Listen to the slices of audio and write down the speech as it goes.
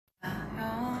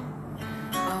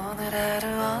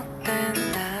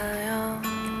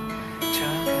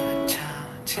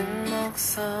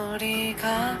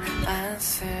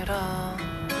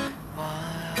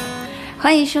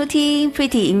欢迎收听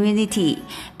Pretty Immunity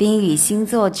冰与星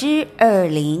座之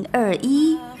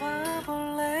2021。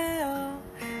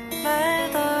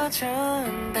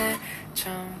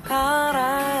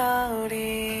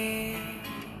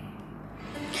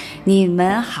你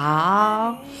们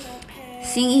好，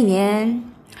新一年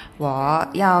我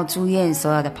要祝愿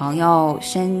所有的朋友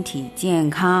身体健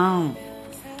康。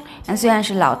那虽然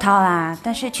是老套啦，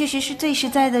但是确实是最实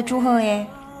在的祝贺耶。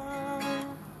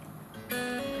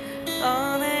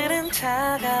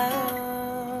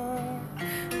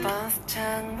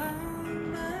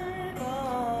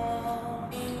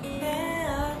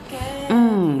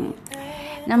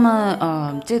那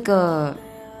么这个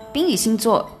冰与星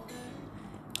座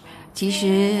其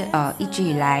实一直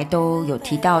以来都有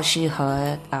提到是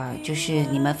和就是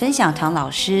你们分享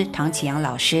唐启阳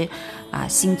老师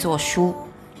星座书。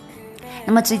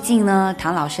那么最近呢，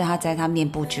唐老师他在他面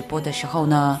部直播的时候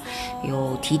呢，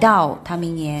有提到他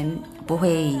明年不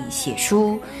会写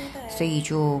书，所以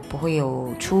就不会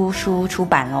有出书出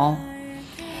版咯。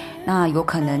那有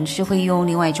可能是会用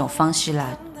另外一种方式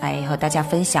来和大家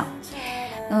分享。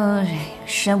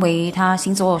身为他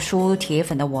星座书铁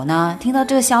粉的我呢，听到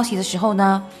这个消息的时候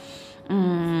呢，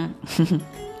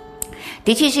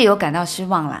的确是有感到失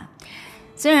望啦。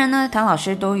虽然呢，唐老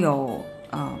师都有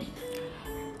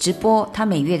直播他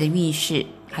每月的运势，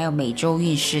还有每周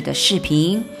运势的视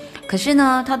频，可是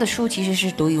呢，他的书其实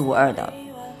是独一无二的。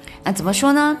那怎么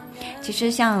说呢？其实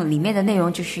像里面的内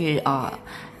容就是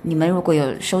你们如果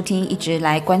有收听，一直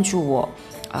来关注我，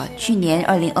去年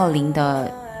2020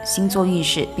的星座运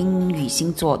势，冰与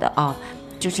星座的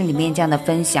就是里面这样的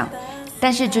分享。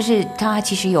但是就是他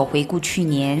其实有回顾去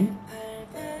年，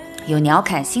有鸟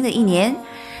瞰新的一年，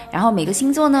然后每个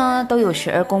星座呢都有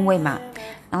12宫位嘛，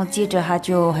然后接着他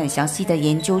就很详细的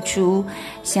研究出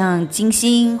像金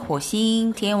星、火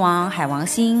星、天王、海王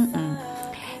星、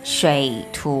水、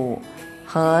土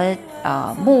和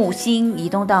木星移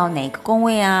动到哪个宫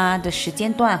位的时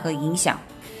间段和影响。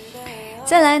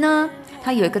再来呢，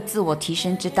他有一个自我提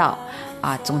升之道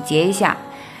总结一下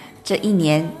这一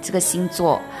年这个星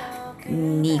座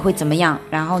你会怎么样，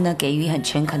然后呢给予很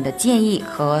诚恳的建议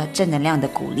和正能量的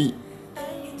鼓励。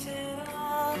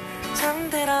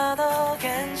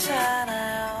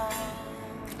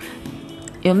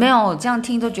有没有这样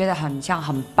听都觉得很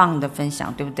棒的分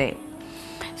享，对不对？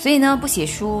所以呢，不写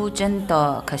书真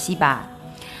的可惜吧。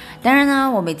当然呢，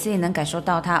我每次也能感受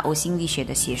到他呕心沥血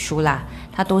的写书啦，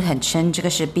他都很称这个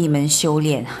是闭门修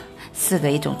炼似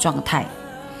的一种状态。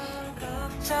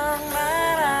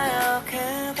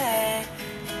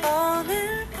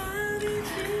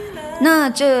那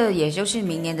这也就是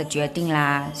明年的决定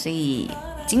啦，所以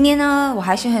今年呢，我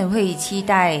还是很会期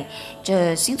待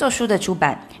这星座书的出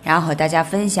版，然后和大家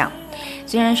分享。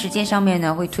虽然时间上面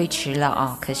呢会推迟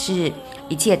了可是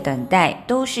一切等待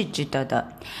都是值得的。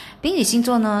冰与星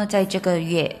座呢，在这1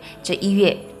月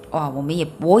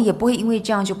我也不会因为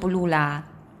这样就不录啦。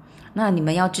那你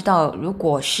们要知道，如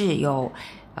果是有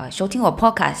收听我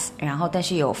podcast， 然后但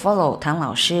是有 follow 唐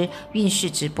老师运势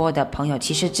直播的朋友，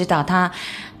其实知道他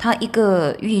一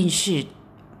个运势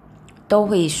都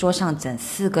会说上整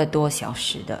4个多小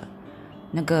时的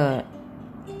那个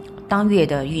当月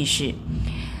的运势，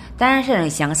当然是很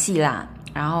详细啦，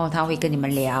然后他会跟你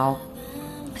们聊。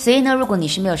所以呢，如果你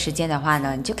是没有时间的话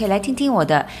呢，你就可以来听听我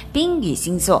的冰与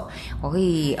星座，我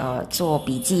会做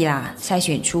笔记啦，筛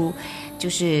选出就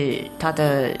是他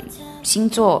的星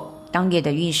座当月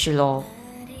的运势咯。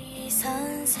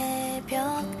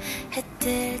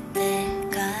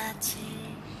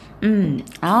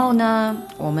然后呢，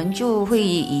我们就会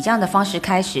以这样的方式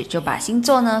开始，就把星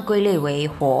座呢归类为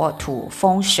火、土、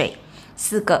风、水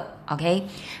4个 OK。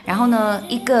 然后呢，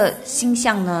一个星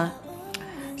象呢，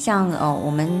像我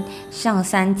们上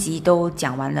3集都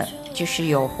讲完了，就是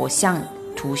有火象、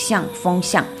土象、风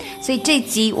象，所以这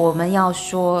集我们要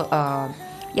说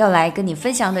要来跟你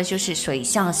分享的就是水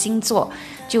象星座，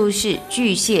就是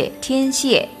巨蟹、天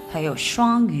蝎还有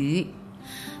双鱼。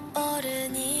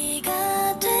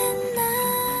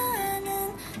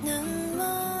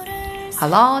好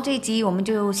咯，这一集我们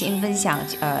就先分享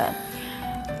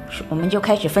我们就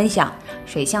开始分享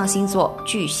水象星座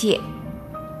巨蟹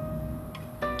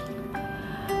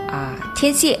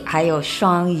天蝎还有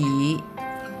双鱼。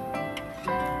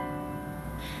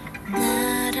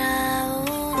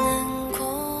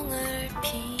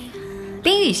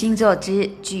冰与星座之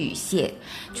巨蟹，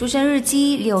出生日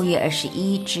期6月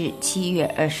21至7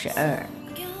月22。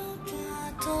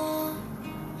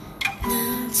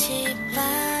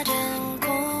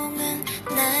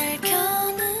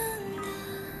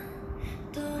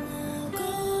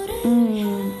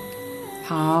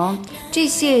好，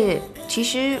其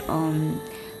实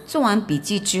做完笔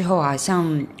记之后啊，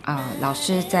像老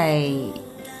师在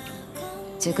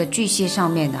这个巨蟹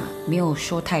上面呢没有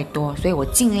说太多，所以我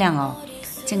尽量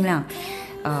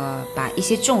把一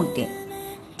些重点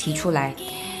提出来。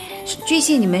巨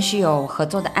蟹你们是有合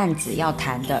作的案子要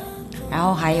谈的，然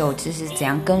后还有就是怎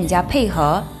样跟人家配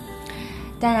合。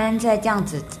当然在这样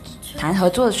子谈合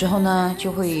作的时候呢，就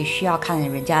会需要看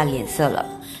人家的脸色了。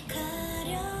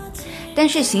但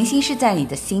是行星是在你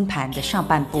的星盘的上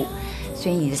半部，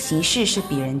所以你的行势是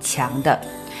比人强的。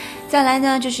再来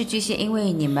呢，就是巨蟹，因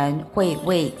为你们会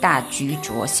为大局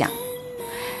着想，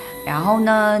然后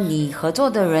呢，你合作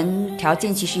的人条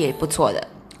件其实也不错的，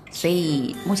所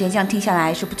以目前这样听下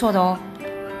来是不错的哦。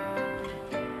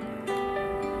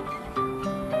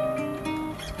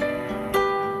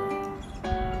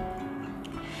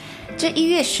这1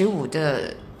月15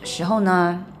的时候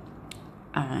呢，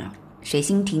水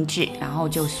星停滞，然后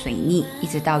就水逆，一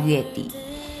直到月底。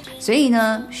所以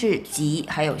呢，是吉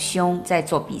还有凶在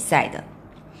做比赛的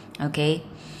 ，OK，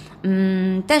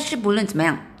 但是不论怎么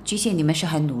样，巨蟹你们是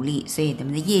很努力，所以你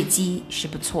们的业绩是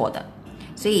不错的，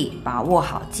所以把握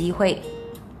好机会。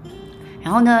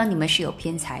然后呢，你们是有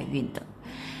偏财运的。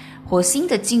火星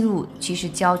的进入，其实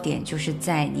焦点就是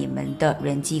在你们的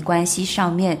人际关系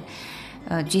上面。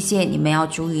巨蟹你们要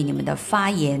注意你们的发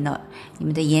言了，你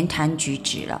们的言谈举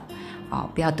止了，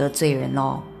不要得罪人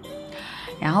咯。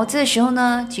然后这时候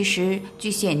呢，其实巨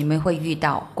蟹你们会遇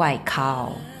到怪咖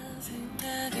哦，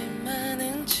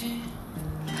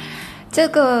这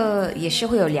个也是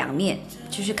会有两面，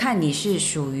就是看你是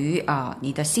属于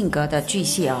你的性格的巨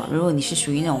蟹如果你是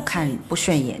属于那种看不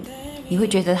顺眼的，你会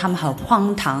觉得他们很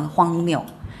荒唐荒谬。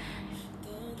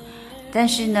但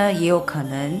是呢，也有可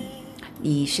能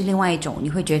你是另外一种，你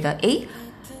会觉得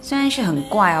虽然是很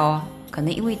怪可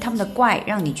能因为他们的怪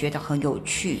让你觉得很有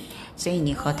趣，所以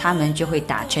你和他们就会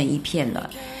打成一片了。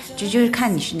这就是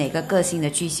看你是哪个个性的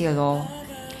巨蟹咯。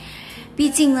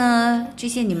毕竟呢，巨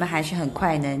蟹你们还是很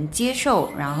快能接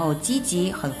受，然后积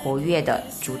极很活跃的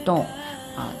主动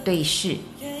对事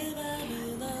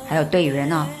还有对人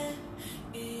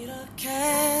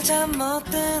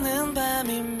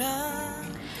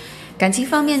感情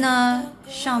方面呢，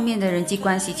上面的人际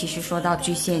关系其实说到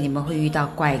巨蟹你们会遇到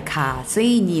怪咖，所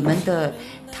以你们的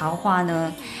桃花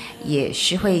呢也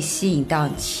是会吸引到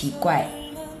奇怪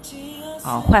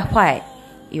坏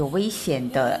有危险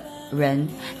的人，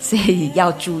所以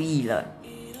要注意了。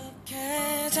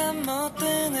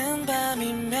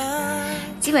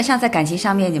基本上在感情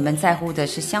上面，你们在乎的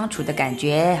是相处的感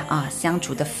觉相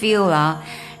处的 feel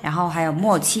然后还有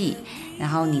默契，然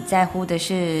后你在乎的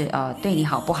是对你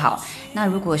好不好。那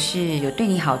如果是有对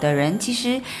你好的人，其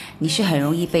实你是很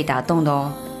容易被打动的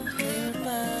哦。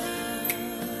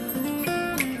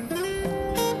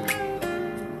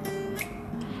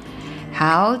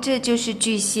好，这就是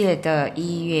巨蟹的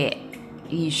1月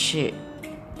运势。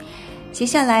接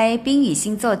下来宾语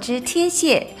星座之天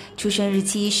蝎，出生日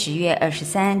期10月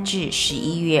23至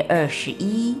11月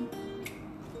21。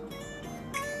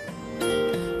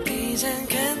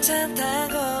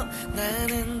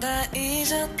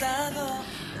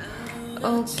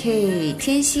OK，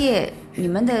 天蝎，你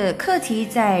们的课题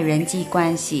在人际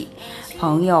关系，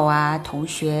朋友同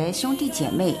学、兄弟姐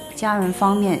妹、家人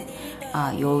方面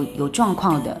有状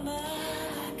况的，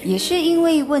也是因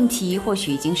为问题或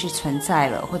许已经是存在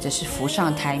了，或者是浮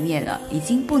上台面了，已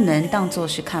经不能当作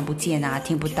是看不见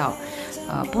听不到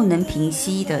不能平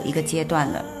息的一个阶段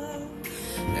了。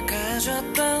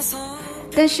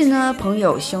但是呢，朋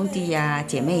友、兄弟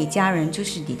姐妹、家人就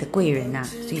是你的贵人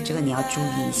所以这个你要注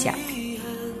意一下。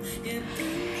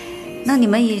那你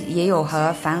们也有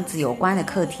和房子有关的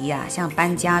课题像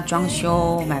搬家、装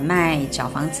修、买卖、找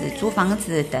房子、租房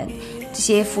子等这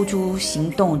些付诸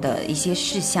行动的一些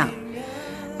事项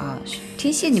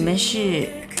天蝎你们是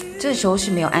这时候是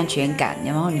没有安全感，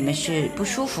然后你们是不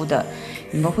舒服的，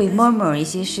你们会 murmur 一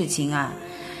些事情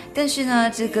但是呢，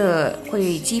这个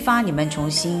会激发你们重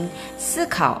新思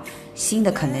考新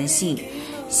的可能性，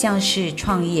像是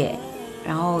创业。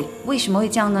然后为什么会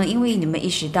这样呢？因为你们意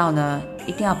识到呢，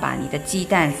一定要把你的鸡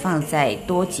蛋放在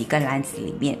多几个篮子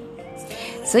里面。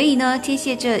所以呢，天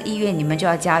蝎这1月你们就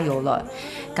要加油了，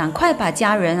赶快把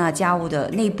家人家务的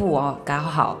内部搞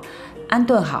好，安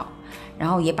顿好，然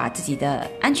后也把自己的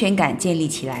安全感建立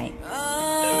起来。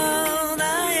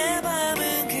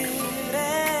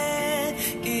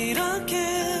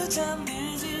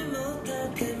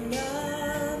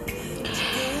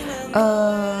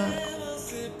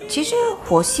其实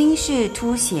火星是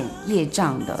凸显业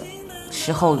障的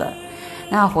时候了。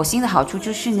那火星的好处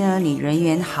就是呢，你人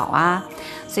缘好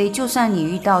所以就算你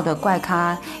遇到的怪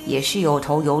咖也是有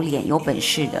头有脸有本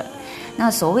事的。那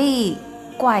所谓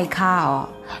怪咖哦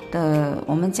的，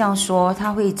我们这样说，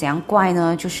他会怎样怪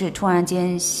呢？就是突然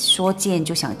间说见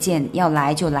就想见，要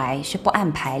来就来，是不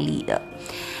按牌理的，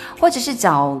或者是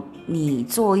找你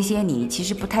做一些你其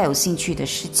实不太有兴趣的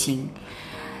事情。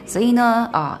所以呢，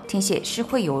天蝎是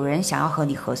会有人想要和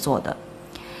你合作的。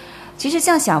其实这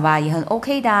样想吧，也很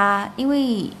OK 的啊，因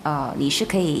为你是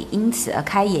可以因此而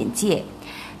开眼界，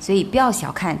所以不要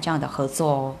小看这样的合作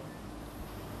哦。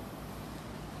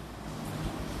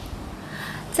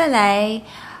再来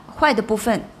坏的部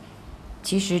分，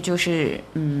其实就是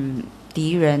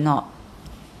敌人哦，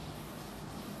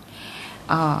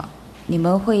你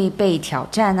们会被挑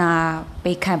战啊，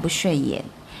被看不顺眼，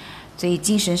所以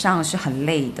精神上是很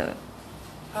累的。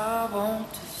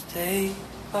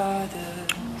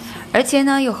而且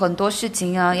呢，有很多事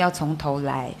情呢要从头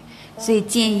来，所以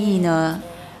建议呢，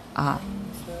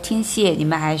天蝎你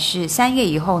们还是3月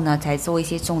以后呢才做一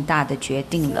些重大的决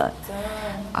定了，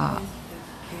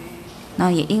那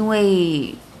也因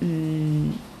为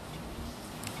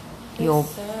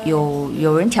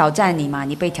有人挑战你嘛，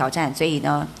你被挑战，所以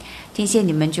呢，天蝎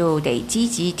你们就得积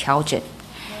极调整，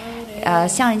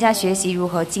向人家学习如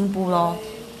何进步咯。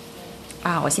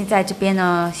我现在这边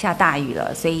呢下大雨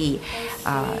了，所以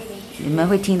你们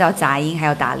会听到杂音还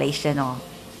有打雷声哦。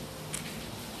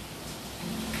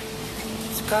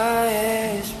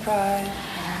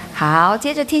好，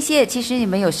接着天蝎，其实你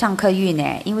们有上课运呢，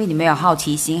因为你们有好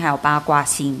奇心还有八卦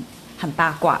心，很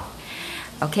八卦。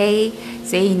OK，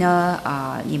 所以呢，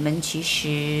你们其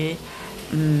实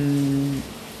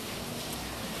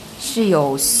是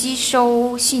有吸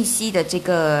收信息的这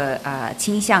个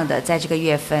倾向的，在这个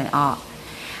月份啊。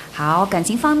好，感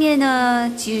情方面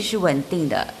呢，其实是稳定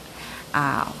的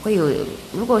会有，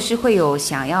如果是会有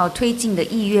想要推进的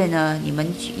意愿呢，你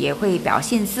们也会表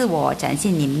现自我，展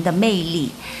现你们的魅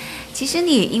力。其实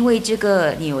你因为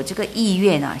你有这个意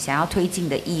愿想要推进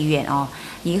的意愿哦，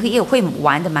你也会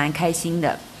玩得蛮开心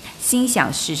的，心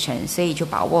想事成，所以就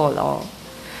把握了哦。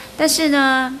但是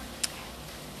呢，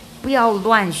不要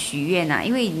乱许愿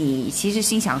因为你其实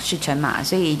心想事成嘛，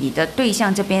所以你的对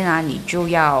象这边你就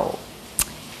要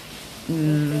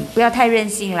不要太任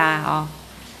性啦哦。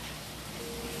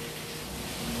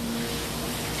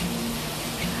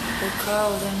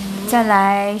再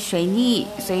来水逆，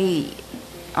所以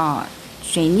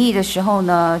水逆的时候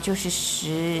呢，就是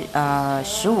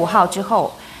15号之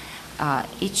后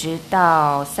一直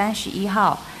到31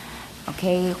号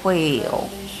 ，OK 会有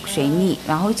水逆，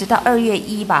然后一直到2月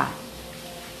1吧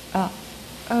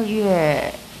，2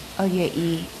月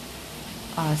1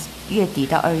月底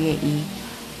到2月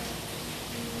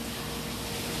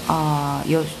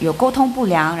1，有沟通不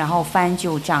良，然后翻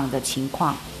旧账的情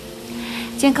况。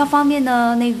健康方面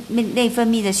呢，内分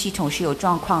泌的系统是有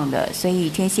状况的，所以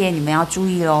天蝎你们要注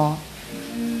意咯。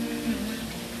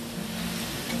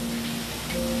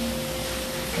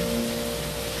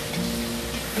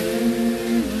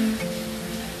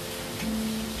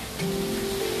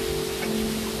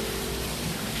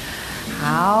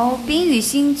好，冰雨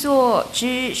星座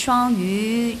之双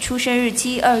鱼，出生日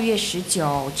期2月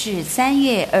19至3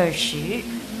月20。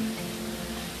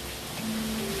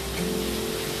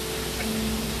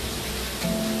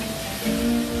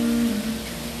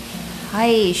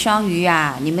双鱼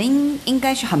你们应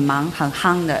该是很忙很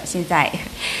夯的现在，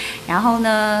然后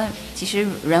呢，其实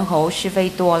人猴是非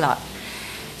多了。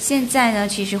现在呢，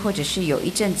其实或者是有一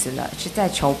阵子了，是在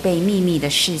筹备秘密的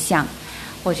事项，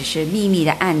或者是秘密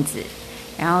的案子，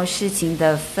然后事情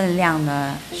的分量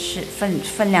呢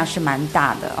分量是蛮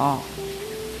大的哦。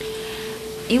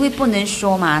因为不能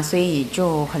说嘛，所以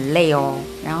就很累哦，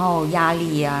然后压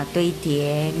力堆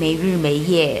叠，没日没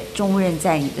夜，重任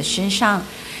在你的身上。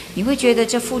你会觉得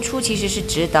这付出其实是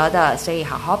值得的，所以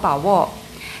好好把握。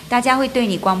大家会对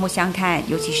你刮目相看，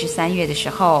尤其是3月的时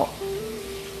候。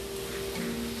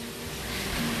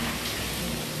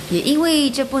也因为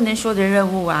这不能说的任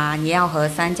务你要和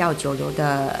三教九流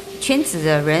的圈子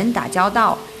的人打交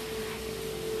道。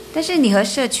但是你和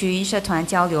社群、社团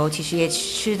交流，其实也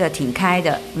吃得挺开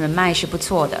的，人脉是不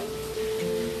错的。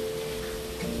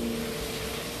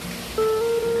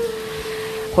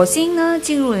火星呢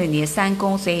进入了你的3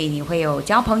宫，所以你会有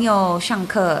交朋友、上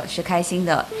课是开心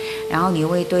的，然后你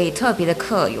会对特别的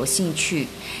课有兴趣，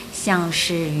像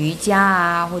是瑜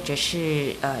伽或者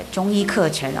是中医课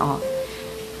程哦。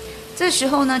这时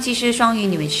候呢，其实双鱼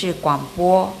你们是广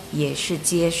播，也是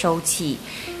接收器，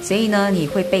所以呢你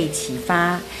会被启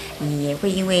发，你也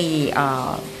会因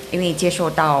为接受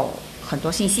到很多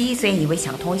信息，所以你会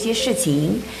想通一些事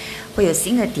情，会有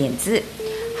新的点子，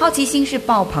好奇心是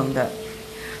爆棚的。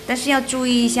但是要注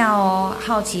意一下哦，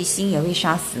好奇心也会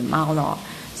杀死猫咯。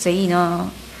所以呢，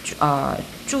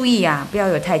注意啊，不要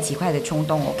有太极快的冲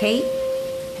动 ，OK？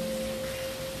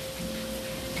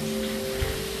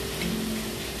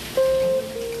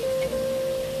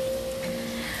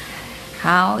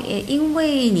好，也因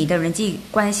为你的人际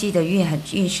关系的运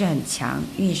势很强，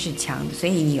运势强，所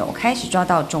以你有开始抓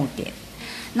到重点。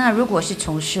那如果是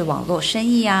从事网络生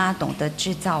意啊，懂得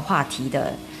制造话题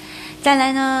的，再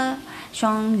来呢，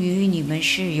双鱼你们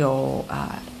是有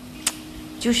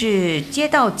就是接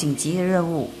到紧急的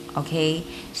任务 ，OK，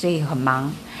 所以很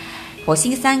忙。火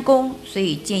星3宫，所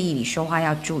以建议你说话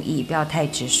要注意，不要太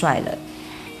直率了，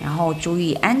然后注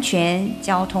意安全、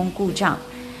交通故障。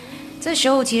这时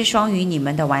候其实双鱼你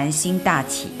们的玩心大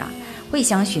起啊，会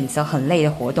想选择很累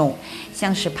的活动，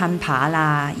像是攀爬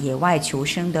啦、野外求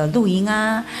生的露营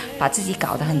啊，把自己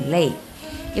搞得很累，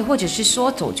也或者是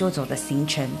说走就走的行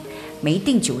程，没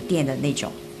订酒店的那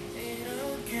种。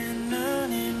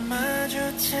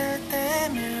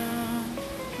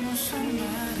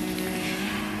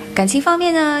感情方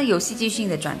面呢，有戏剧性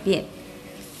的转变，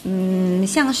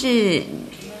像是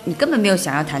你根本没有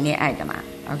想要谈恋爱的嘛。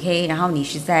OK， 然后你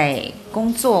是在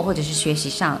工作或者是学习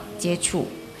上接触、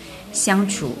相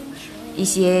处一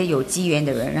些有机缘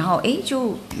的人，然后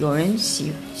就有人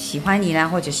喜欢你啦，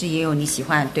或者是也有你喜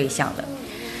欢的对象了。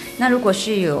那如果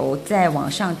是有在网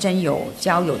上真有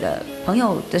交友的朋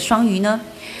友的双鱼呢，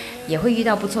也会遇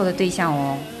到不错的对象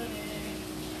哦。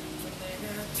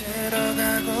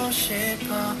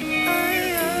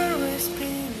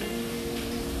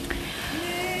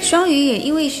双鱼也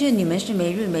因为你们是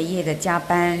没日没夜的加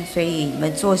班，所以你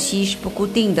们作息是不固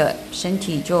定的，身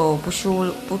体就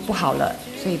不好了，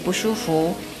所以不舒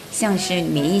服，像是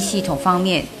免疫系统方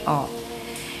面哦。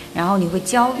然后你会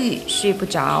焦虑，睡不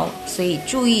着，所以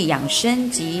注意养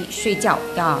生及睡觉，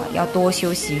要多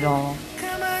休息咯。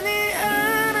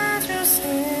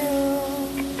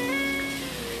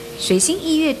水星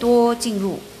1月多进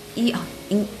入1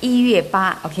月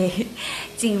8 ，OK，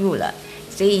 进入了。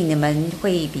所以你们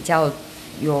会比较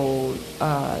有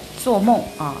做梦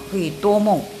啊，会多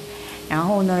梦，然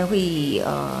后呢会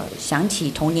想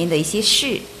起童年的一些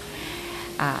事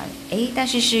啊，但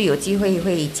是有机会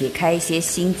会解开一些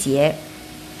心结。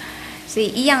所以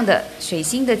一样的，水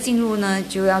星的进入呢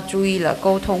就要注意了，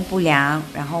沟通不良，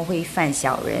然后会犯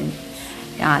小人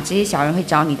啊，这些小人会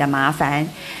找你的麻烦，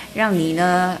让你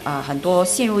呢很多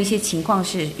陷入一些情况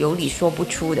是有理说不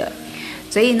出的，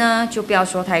所以呢就不要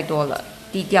说太多了。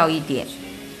低调一点。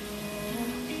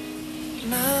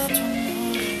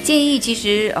建议其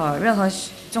实任何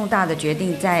重大的决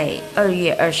定在2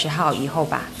月20号以后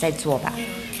吧，再做吧。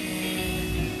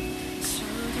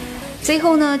最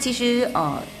后呢，其实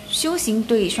修行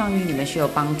对双鱼你们是有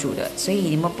帮助的，所以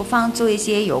你们不妨做一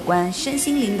些有关身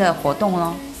心灵的活动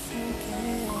咯。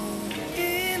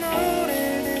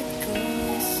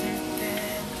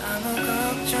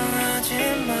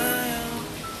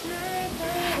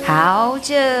好，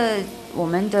我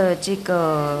们的这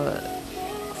个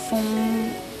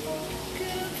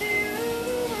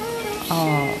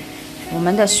我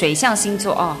们的水象星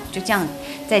座就这样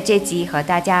在这集和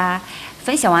大家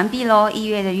分享完毕咯，1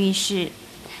月的运势。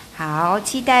好，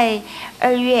期待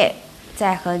2月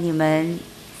再和你们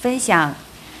分享。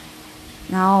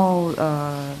然后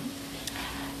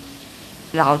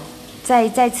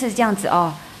再次这样子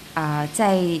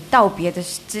在道别的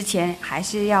之前，还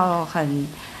是要很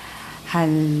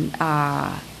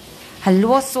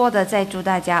啰嗦的再祝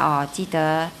大家记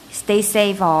得 stay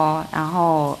safe 然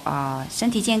后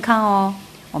身体健康哦。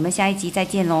我们下一集再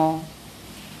见咯。